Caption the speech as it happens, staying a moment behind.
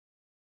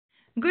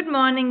Good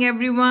morning,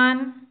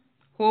 everyone.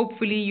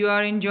 Hopefully, you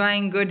are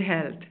enjoying good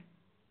health.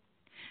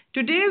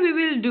 Today, we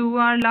will do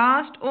our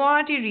last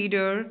ORT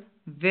reader,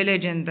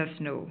 Village in the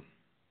Snow.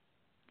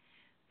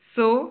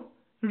 So,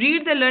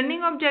 read the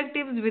learning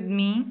objectives with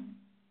me.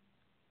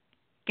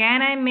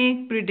 Can I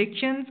make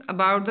predictions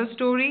about the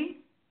story?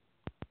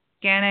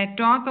 Can I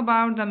talk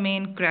about the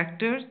main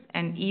characters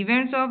and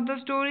events of the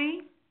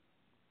story?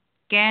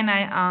 Can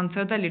I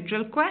answer the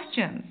literal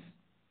questions?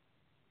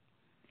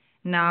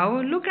 Now,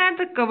 look at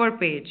the cover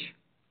page.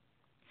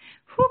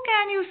 Who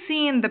can you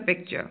see in the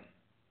picture?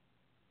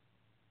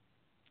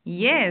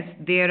 Yes,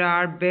 there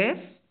are Biff,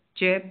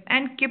 Chip,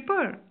 and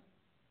Kipper.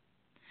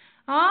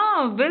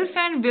 Ah, Wilf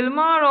and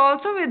Wilma are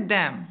also with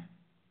them.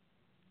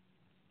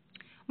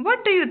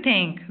 What do you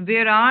think?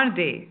 Where are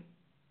they?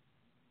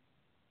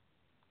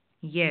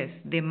 Yes,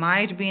 they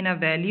might be in a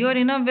valley or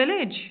in a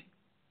village.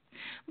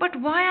 But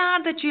why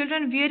are the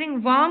children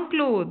wearing warm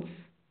clothes?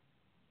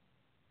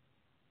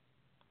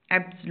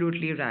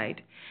 Absolutely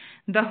right.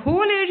 The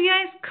whole area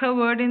is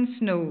covered in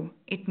snow.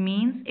 It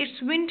means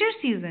it's winter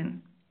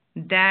season.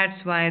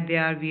 That's why they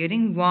are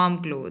wearing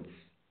warm clothes.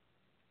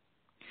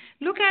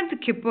 Look at the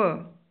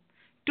Kipper.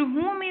 To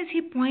whom is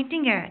he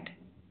pointing at?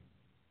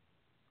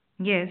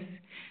 Yes,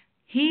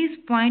 he is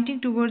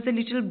pointing towards a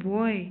little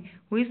boy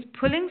who is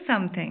pulling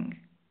something.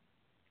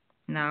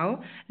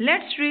 Now,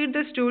 let's read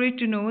the story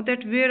to know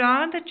that where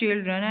are the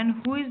children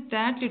and who is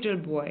that little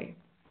boy.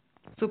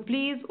 So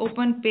please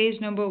open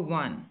page number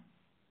 1.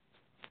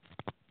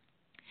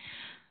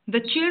 The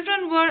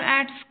children were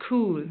at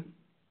school.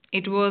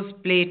 It was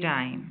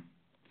playtime.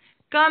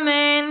 Come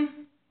in,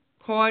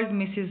 called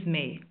Mrs.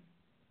 May.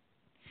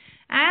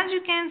 As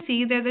you can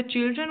see that the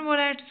children were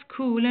at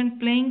school and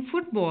playing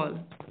football.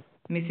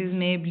 Mrs.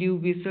 May blew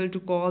whistle to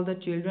call the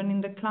children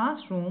in the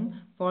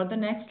classroom for the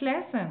next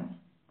lesson.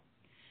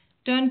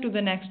 Turn to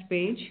the next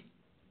page.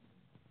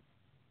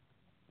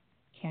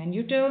 Can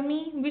you tell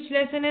me which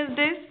lesson is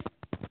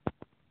this?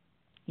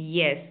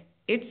 Yes,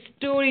 it's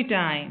story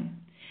time.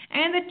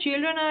 And the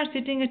children are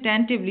sitting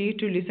attentively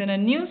to listen a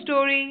new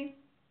story.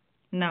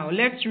 Now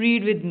let's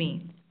read with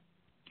me.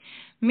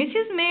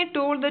 Mrs. May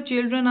told the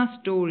children a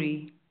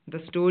story.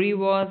 The story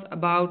was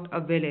about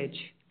a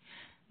village.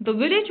 The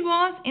village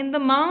was in the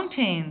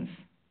mountains.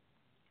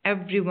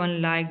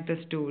 Everyone liked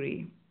the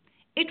story.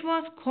 It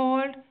was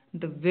called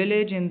The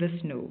Village in the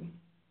Snow.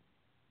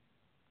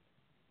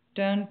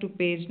 Turn to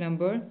page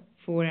number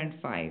 4 and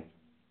 5.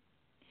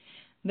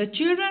 The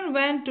children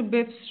went to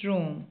Biff's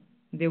room.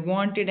 They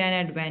wanted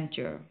an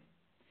adventure.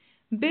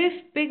 Biff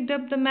picked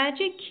up the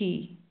magic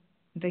key.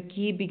 The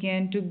key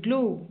began to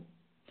glow.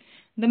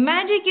 The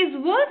magic is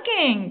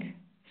working,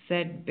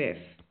 said Biff.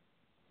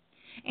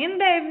 In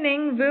the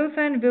evening, Wilf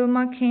and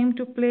Wilma came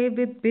to play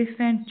with Biff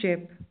and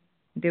Chip.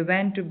 They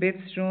went to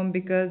Biff's room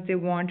because they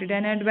wanted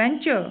an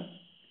adventure.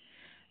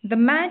 The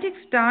magic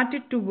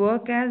started to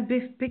work as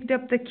Biff picked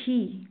up the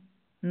key.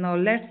 Now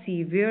let's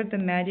see where the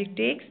magic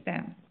takes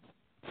them.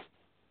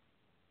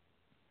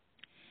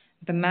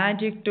 The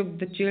magic took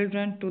the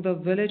children to the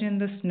village in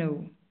the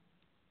snow.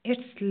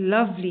 It's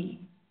lovely,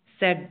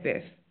 said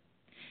Biff.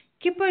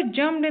 Kipper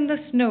jumped in the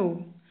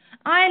snow.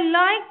 I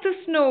like the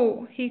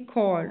snow, he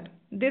called.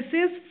 This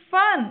is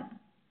fun.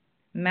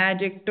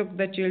 Magic took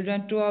the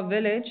children to a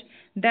village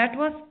that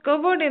was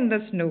covered in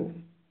the snow.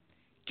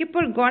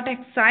 Kipper got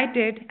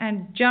excited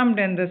and jumped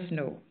in the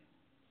snow.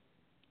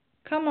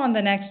 Come on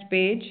the next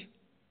page.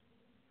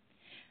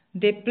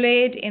 They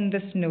played in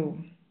the snow.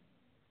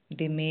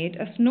 They made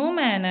a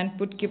snowman and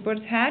put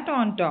Kipper's hat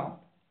on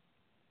top.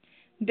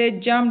 They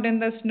jumped in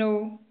the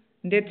snow.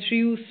 They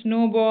threw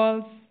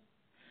snowballs.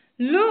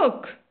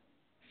 Look,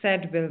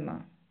 said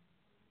Wilma.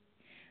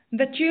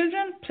 The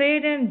children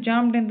played and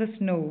jumped in the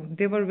snow.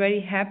 They were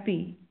very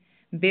happy.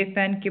 Biff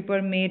and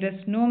Kipper made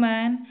a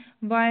snowman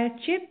while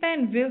Chip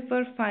and Wilf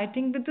were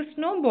fighting with the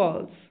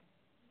snowballs.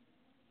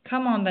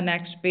 Come on the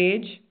next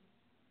page.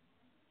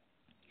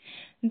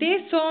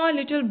 They saw a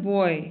little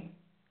boy.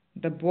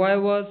 The boy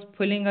was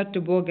pulling a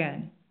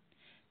toboggan.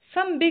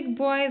 Some big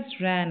boys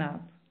ran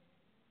up.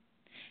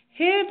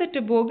 Here the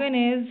toboggan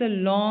is a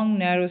long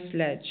narrow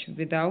sledge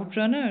without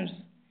runners.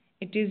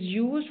 It is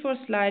used for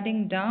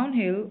sliding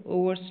downhill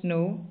over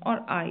snow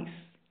or ice.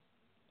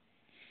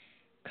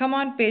 Come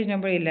on, page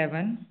number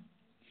 11.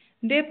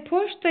 They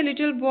pushed the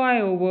little boy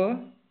over.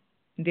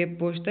 They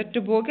pushed the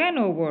toboggan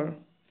over.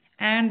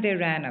 And they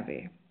ran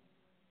away.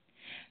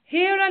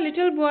 Here a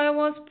little boy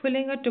was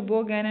pulling a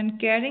toboggan and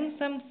carrying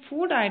some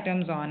food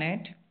items on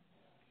it.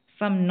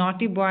 Some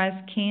naughty boys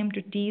came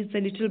to tease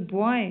the little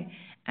boy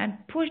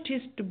and pushed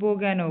his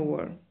toboggan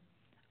over.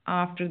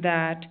 After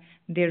that,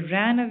 they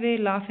ran away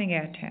laughing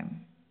at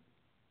him.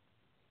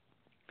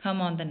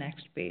 Come on the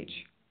next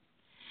page.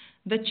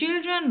 The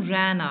children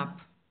ran up.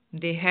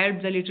 They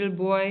helped the little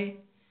boy.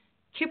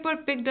 Kipper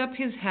picked up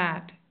his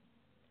hat.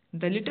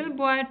 The little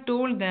boy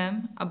told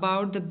them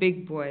about the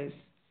big boys.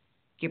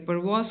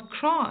 Kipper was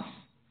cross.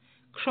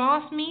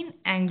 Cross means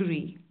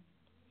angry.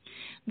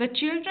 The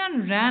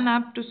children ran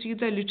up to see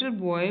the little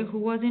boy who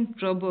was in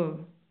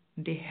trouble.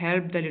 They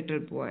helped the little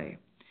boy.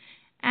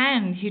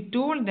 and he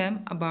told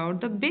them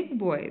about the big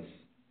boys.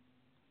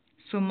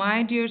 So,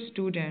 my dear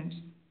students,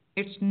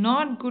 it's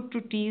not good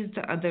to tease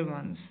the other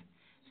ones.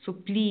 So,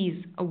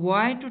 please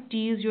avoid to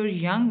tease your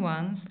young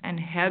ones and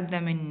help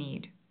them in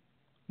need.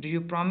 Do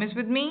you promise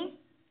with me?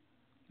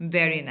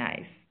 Very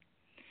nice.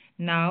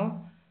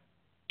 Now,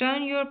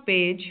 turn your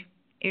page.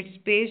 It's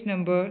page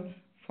number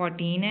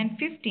 14 and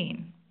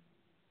 15.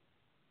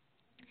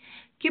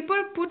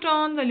 Kipper put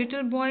on the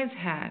little boy's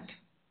hat.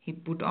 He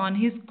put on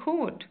his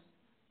coat.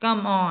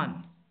 Come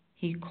on,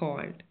 he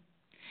called.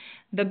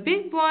 The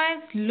big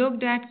boys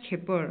looked at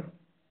Kipper.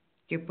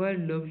 Kipper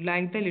looked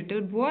like the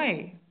little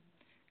boy.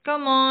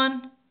 Come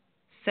on,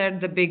 said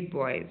the big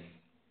boys.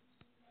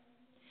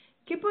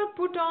 Kipper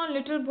put on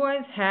little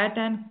boy's hat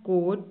and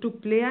coat to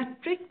play a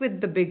trick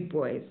with the big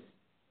boys.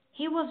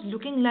 He was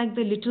looking like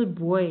the little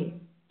boy.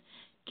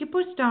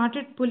 Kipper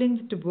started pulling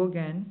the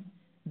toboggan.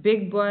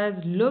 Big boys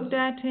looked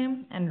at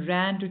him and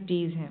ran to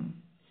tease him.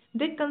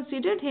 They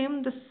considered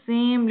him the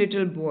same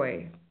little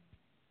boy.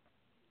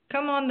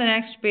 Come on the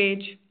next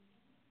page.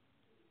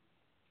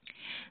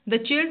 The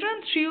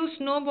children threw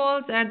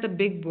snowballs at the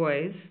big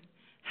boys.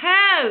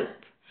 Help!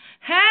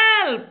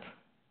 Help!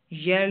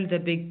 Yelled the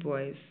big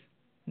boys.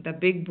 The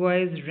big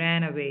boys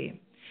ran away.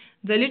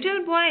 The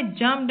little boy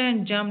jumped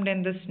and jumped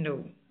in the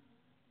snow.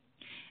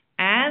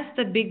 As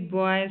the big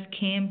boys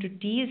came to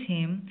tease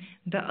him,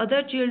 the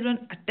other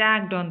children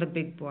attacked on the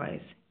big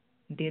boys.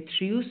 They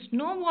threw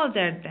snowballs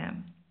at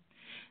them.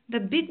 The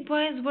big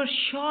boys were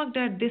shocked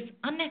at this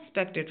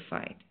unexpected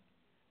fight.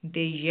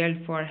 They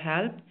yelled for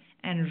help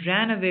and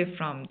ran away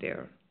from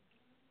there.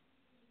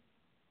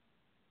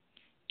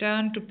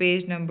 Turn to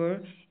page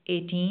number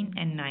 18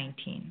 and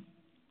 19.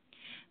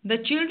 The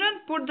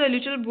children put the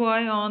little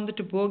boy on the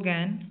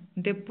toboggan.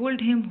 They pulled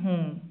him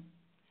home.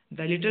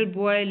 The little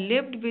boy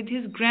lived with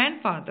his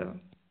grandfather.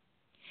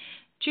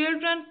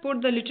 Children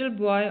put the little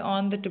boy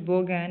on the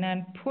toboggan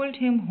and pulled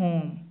him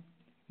home,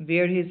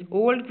 where his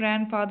old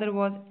grandfather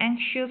was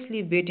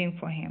anxiously waiting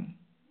for him.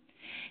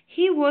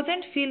 He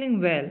wasn't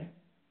feeling well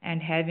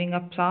and having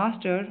a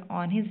plaster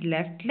on his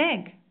left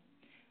leg.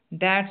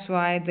 That's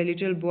why the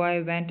little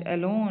boy went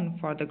alone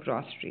for the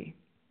grocery.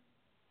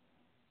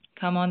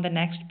 Come on the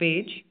next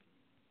page.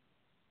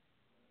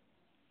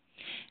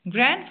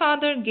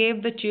 Grandfather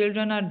gave the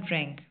children a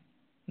drink.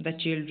 The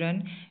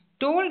children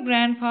told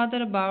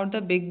grandfather about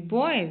the big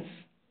boys.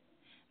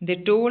 They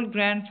told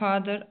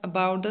grandfather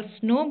about the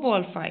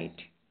snowball fight.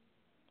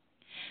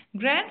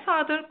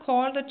 Grandfather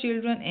called the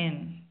children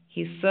in.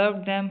 He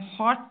served them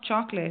hot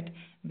chocolate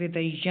with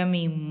a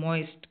yummy,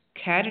 moist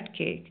carrot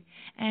cake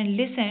and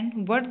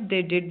listened what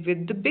they did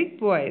with the big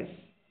boys.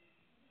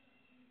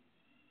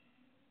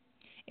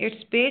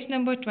 It's page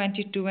number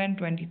 22 and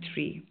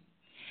 23.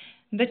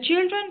 The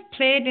children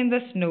played in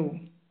the snow.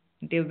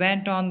 They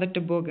went on the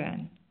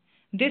toboggan.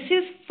 This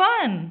is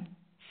fun,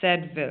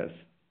 said Wilf.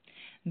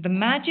 The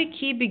magic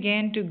key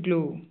began to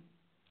glow.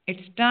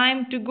 It's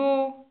time to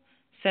go,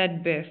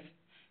 said Biff.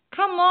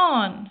 Come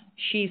on,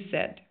 she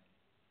said.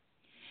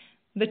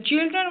 The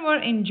children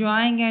were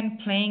enjoying and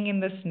playing in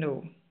the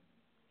snow.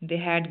 They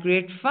had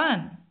great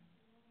fun.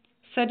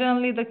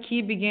 Suddenly the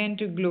key began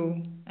to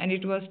glow and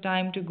it was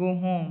time to go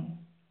home.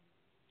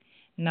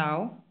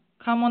 Now,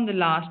 come on the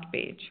last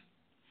page.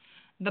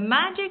 The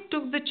magic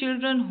took the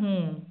children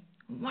home.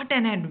 What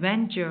an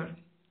adventure,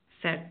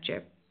 said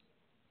Chip.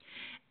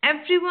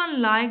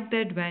 Everyone liked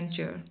the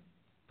adventure.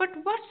 But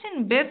what's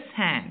in Biff's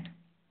hand?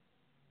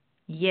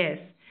 Yes,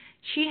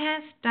 she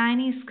has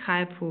tiny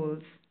sky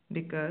poles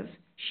because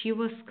she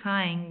was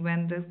skying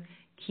when the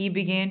key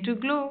began to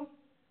glow.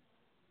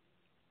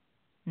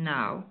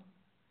 Now,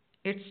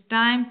 it's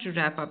time to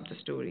wrap up the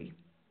story.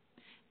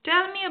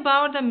 Tell me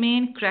about the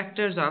main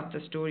characters of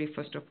the story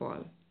first of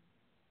all.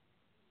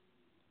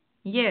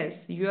 Yes,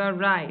 you are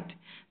right.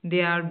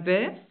 They are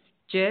Biff,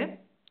 Chip,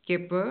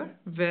 Kipper,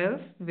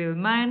 Wilf,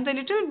 Wilma and the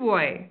little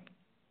boy.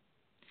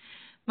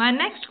 My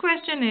next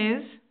question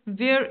is,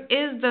 where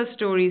is the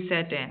story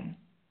set in?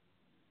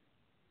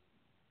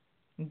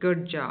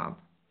 Good job.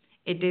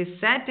 It is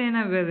set in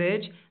a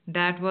village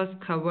that was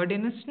covered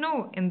in the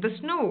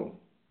snow.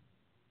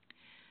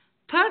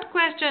 Third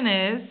question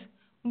is,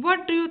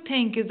 what do you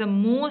think is the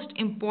most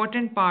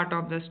important part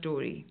of the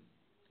story?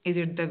 Is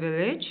it the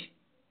village,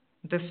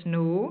 the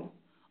snow,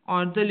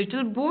 or the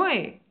little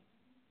boy?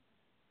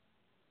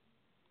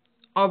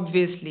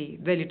 Obviously,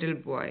 the little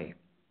boy.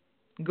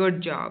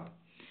 Good job.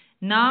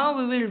 Now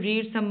we will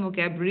read some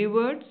vocabulary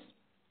words.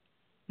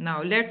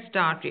 Now let's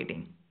start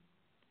reading.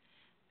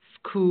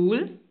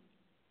 School,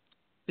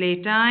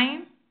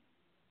 playtime,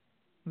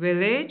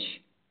 village,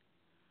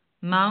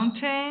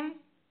 mountain,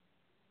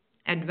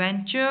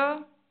 adventure,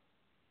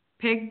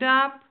 picked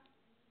up,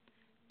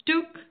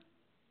 took,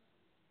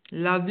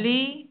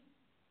 lovely,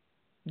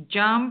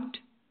 jumped,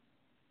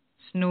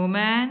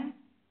 snowman,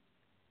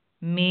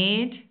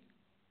 made,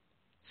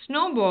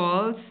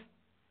 snowballs,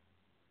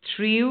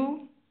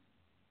 threw,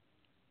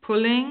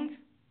 pulling,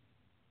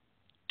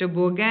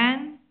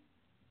 toboggan,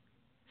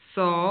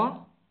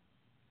 saw,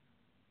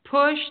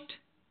 pushed,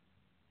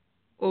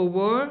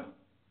 over,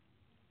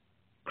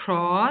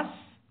 cross,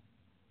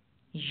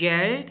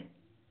 yelled,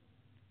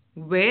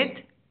 with,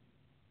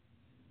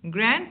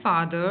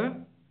 grandfather,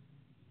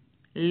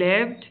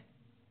 lived,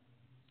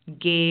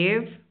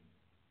 gave,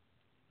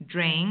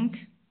 drink,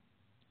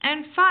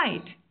 and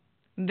fight.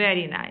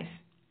 Very nice.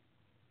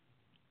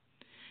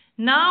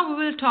 Now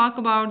we will talk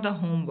about the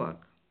homework.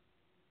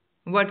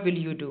 What will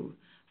you do?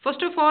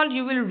 First of all,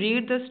 you will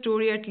read the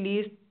story at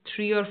least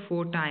 3 or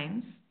 4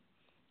 times.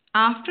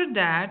 After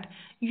that,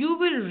 you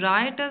will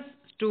write a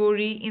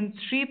story in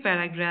 3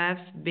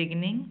 paragraphs,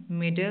 beginning,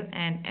 middle,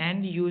 and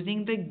end,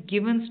 using the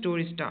given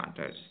story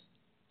starters.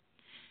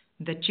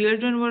 The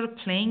children were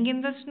playing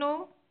in the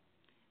snow.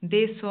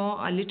 They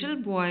saw a little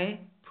boy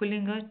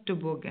pulling a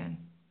toboggan.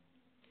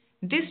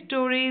 This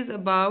story is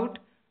about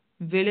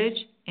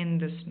village in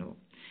the snow.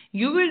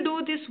 You will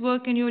do this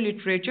work in your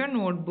literature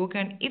notebook,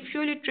 and if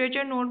your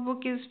literature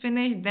notebook is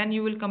finished, then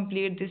you will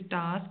complete this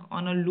task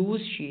on a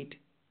loose sheet.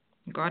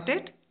 Got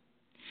it?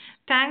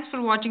 Thanks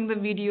for watching the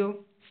video.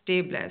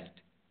 Stay blessed.